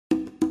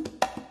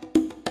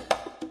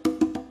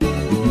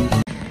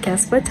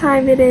guess what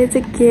time it is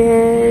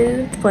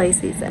again? It's play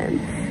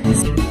season.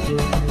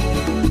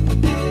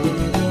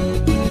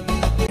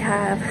 We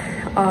have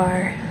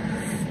our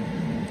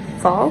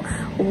fall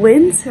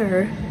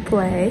winter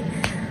play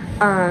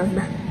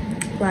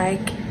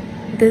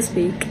like this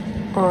week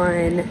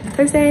on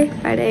Thursday,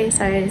 Friday,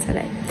 Saturday,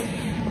 Sunday.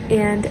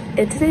 And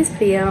in today's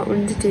video, I'm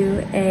going to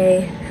do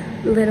a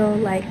little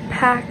like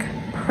pack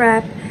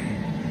prep,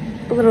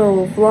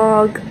 little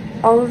vlog,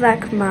 all of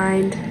that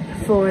combined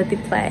for the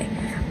play.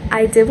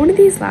 I did one of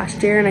these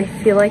last year and I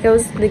feel like I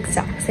was the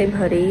exact same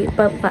hoodie,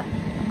 but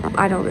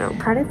I don't know.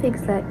 Kind of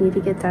things that need to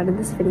get done in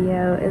this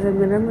video is I'm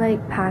gonna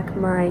like pack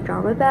my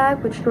drama bag,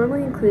 which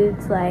normally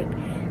includes like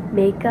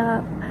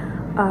makeup,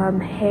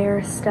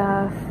 hair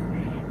stuff,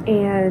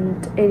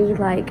 and any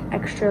like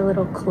extra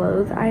little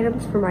clothes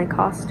items for my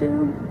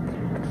costume.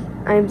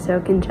 I'm so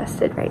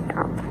congested right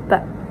now,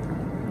 but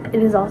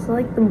it is also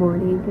like the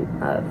morning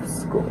of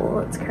school.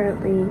 It's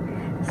currently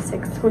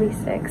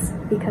 6:26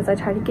 because I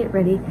try to get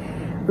ready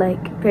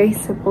like very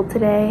simple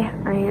today.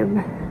 I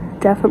am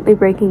definitely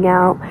breaking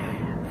out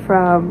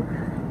from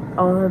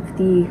all of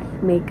the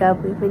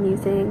makeup we've been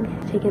using.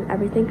 Taking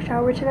everything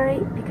shower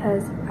tonight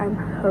because I'm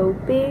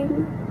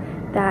hoping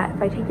that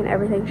if I take an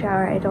everything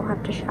shower, I don't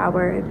have to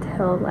shower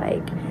until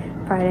like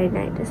Friday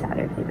night to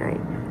Saturday night.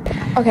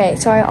 Okay,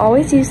 so I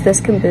always use this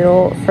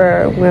caboodle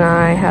for when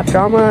I have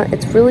drama.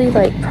 It's really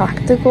like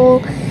practical,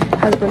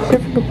 has a bunch of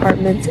different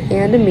compartments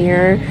and a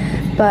mirror,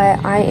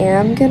 but I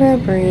am gonna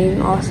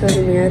bring also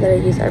the mirror that I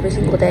use every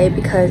single day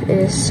because it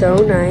is so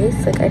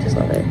nice. Like, I just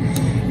love it.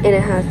 And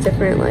it has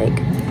different like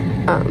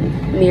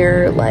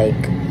mirror like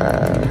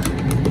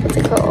what's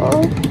it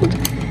called,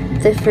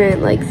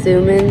 different like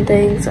zoom in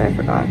things. So I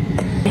forgot.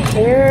 My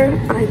hair,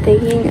 I'm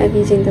thinking of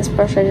using this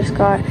brush I just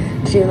got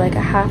to do like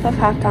a half up,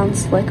 half down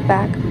slick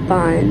back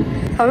bun.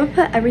 So I'm gonna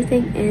put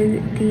everything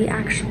in the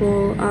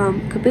actual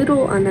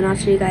caboodle and then I'll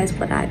show you guys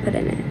what I put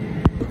in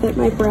it. Put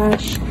my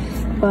brush,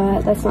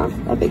 but that's not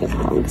a big of a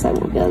problem because I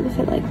won't be able to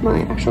fit like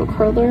my actual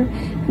curler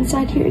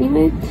inside here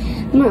anyway.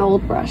 And my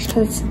old brush,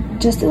 because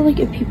just to, like,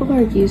 if people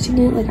are using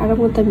it, like, I don't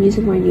want them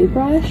using my new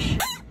brush.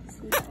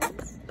 See,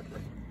 guys,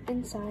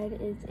 inside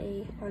is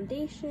a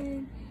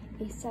foundation,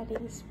 a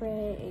setting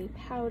spray, a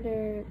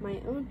powder,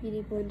 my own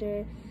beauty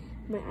blender,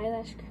 my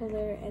eyelash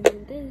curler, and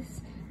then this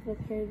is a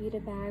Pura Vida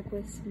bag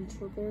with some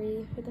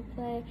jewelry for the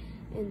play,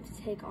 and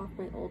to take off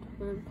my old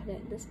one and put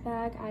it in this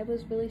bag. I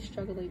was really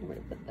struggling where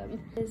to put them.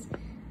 There's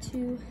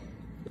 2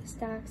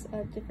 stacks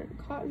of different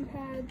cotton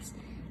pads,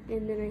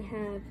 and then I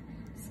have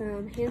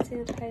some hand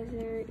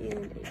sanitizer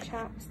and a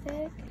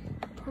chapstick,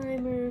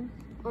 primer,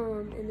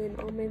 and then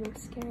all my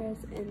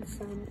mascaras and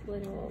some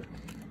little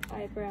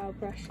eyebrow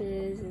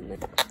brushes. And then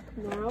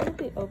now if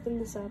we open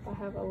this up, I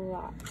have a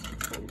lot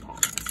to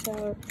unpack.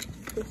 So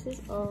this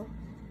is all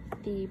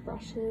the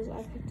brushes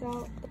I picked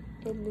out,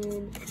 and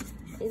then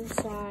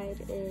inside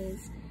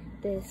is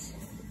this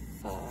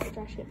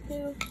dry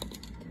shampoo.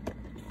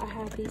 I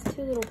have these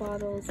 2 little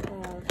bottles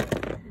of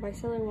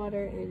micellar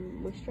water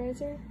and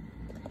moisturizer,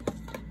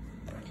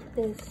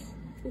 this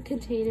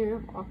container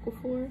of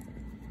Aquaphor,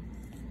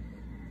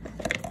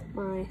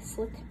 my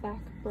slick back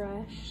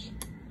brush,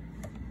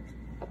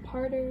 a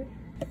parter,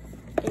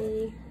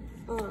 a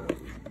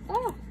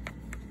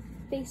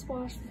face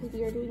wash because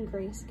we are doing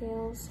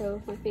grayscale, so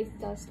if my face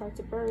does start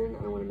to burn,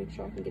 I want to make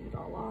sure I can get it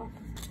all off.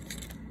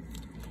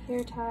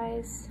 Hair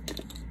ties,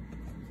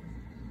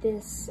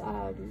 this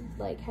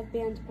like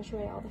headband to push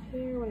away all the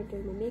hair when I'm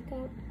doing my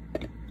makeup.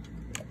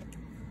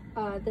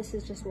 This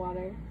is just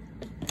water.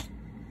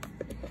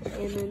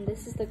 And then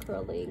this is the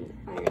curling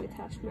iron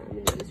attachment I'm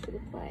going to use for the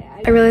play.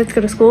 I really have to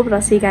go to school, but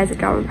I'll see you guys at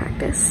drama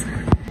practice.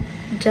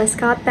 Just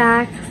got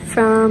back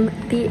from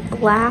the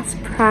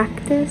last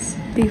practice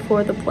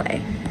before the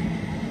play.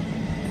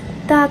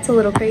 That's a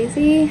little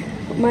crazy.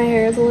 My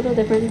hair is a little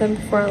different than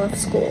before I left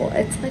school.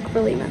 It's like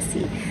really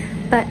messy.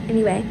 But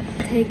anyway,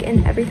 take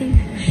an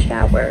everything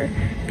shower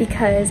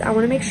because I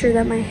want to make sure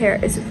that my hair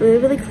is really,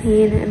 really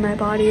clean and my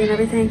body and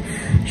everything.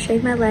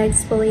 Shave my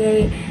legs,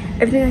 exfoliate,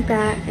 everything like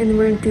that. And then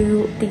we're going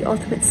to do the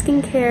ultimate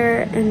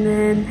skincare. And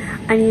then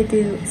I need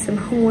to do some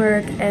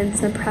homework and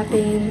some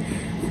prepping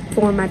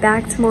for my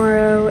bag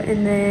tomorrow.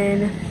 And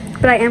then,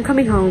 but I am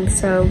coming home,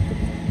 so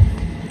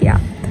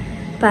yeah.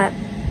 But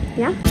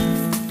yeah.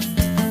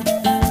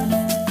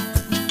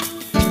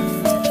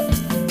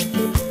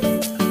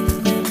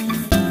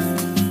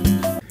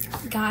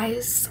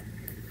 Guys,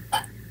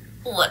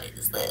 what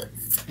is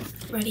this?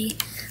 Ready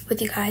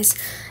with you guys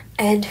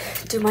and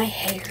do my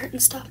hair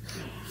and stuff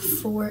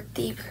for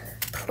the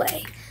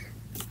play.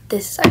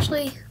 This is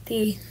actually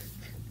the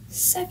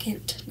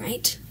 2nd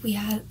night. We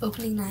had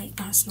opening night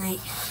last night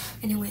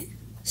and it went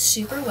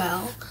super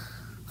well.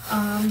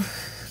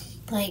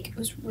 Like, it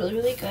was really,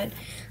 really good,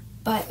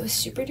 but it was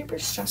super duper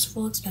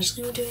stressful,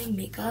 especially when doing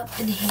makeup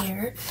and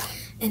hair.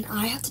 And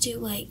I have to do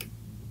like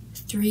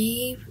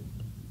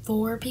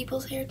 3-4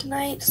 people's hair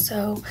tonight,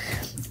 so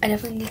I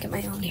definitely need to get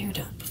my own hair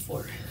done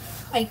before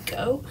I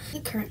go. The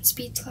current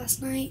speeds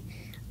last night,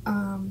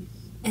 and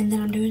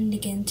then I'm doing it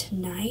again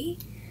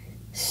tonight.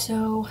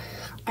 So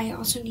I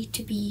also need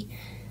to be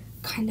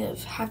kind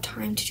of have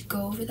time to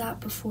go over that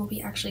before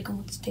we actually go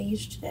on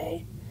stage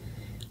today,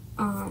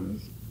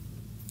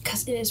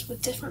 because it is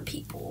with different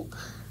people,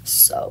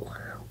 so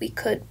we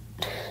could,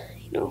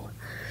 you know,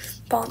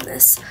 bomb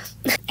this.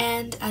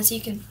 And as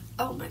you can,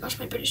 oh my gosh,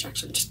 my British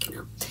accent just came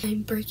out.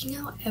 I'm breaking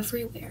out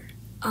everywhere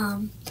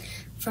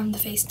from the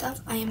face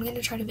stuff. I am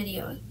gonna try to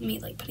video me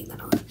like putting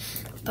that on,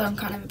 but I'm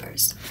kind of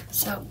embarrassed.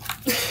 So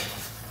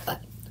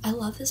but I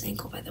love this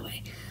ankle, by the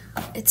way.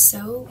 It's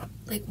so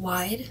like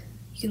wide,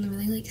 you can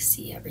really like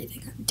see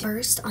everything.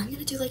 First I'm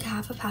gonna do like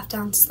half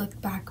down slick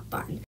back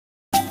bun.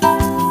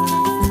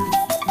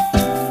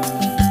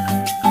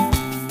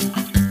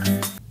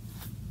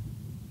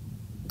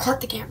 Cut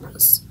the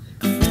cameras.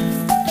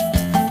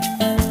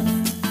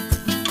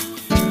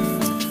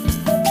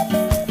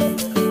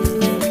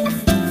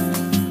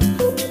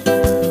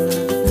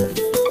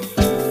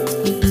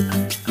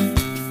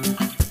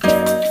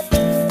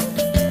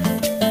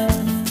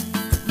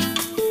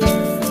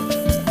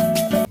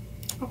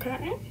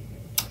 Okay,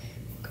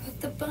 got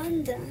the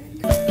bun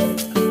done.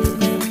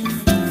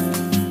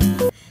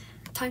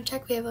 Time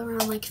check, we have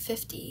around like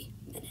 50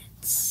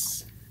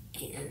 minutes,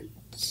 and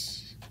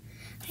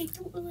I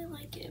don't really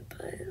like it,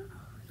 but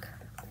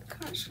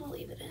gosh, we'll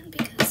leave it in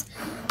because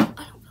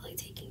I don't feel like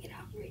taking it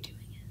out and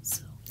redoing it.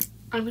 So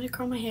I'm gonna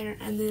curl my hair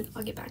and then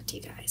I'll get back to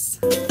you guys.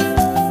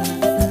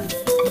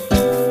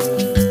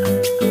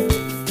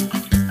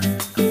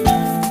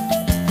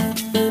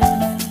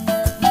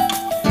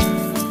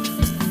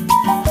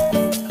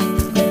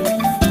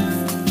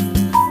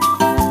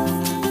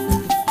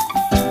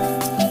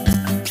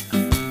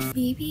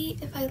 Maybe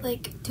if I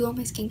like do all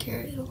my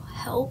skincare, it'll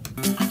help.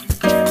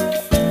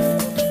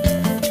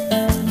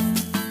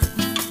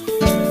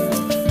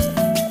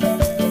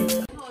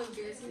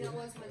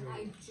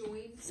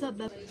 What's up,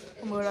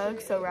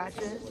 Murdoch? So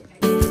ratchet.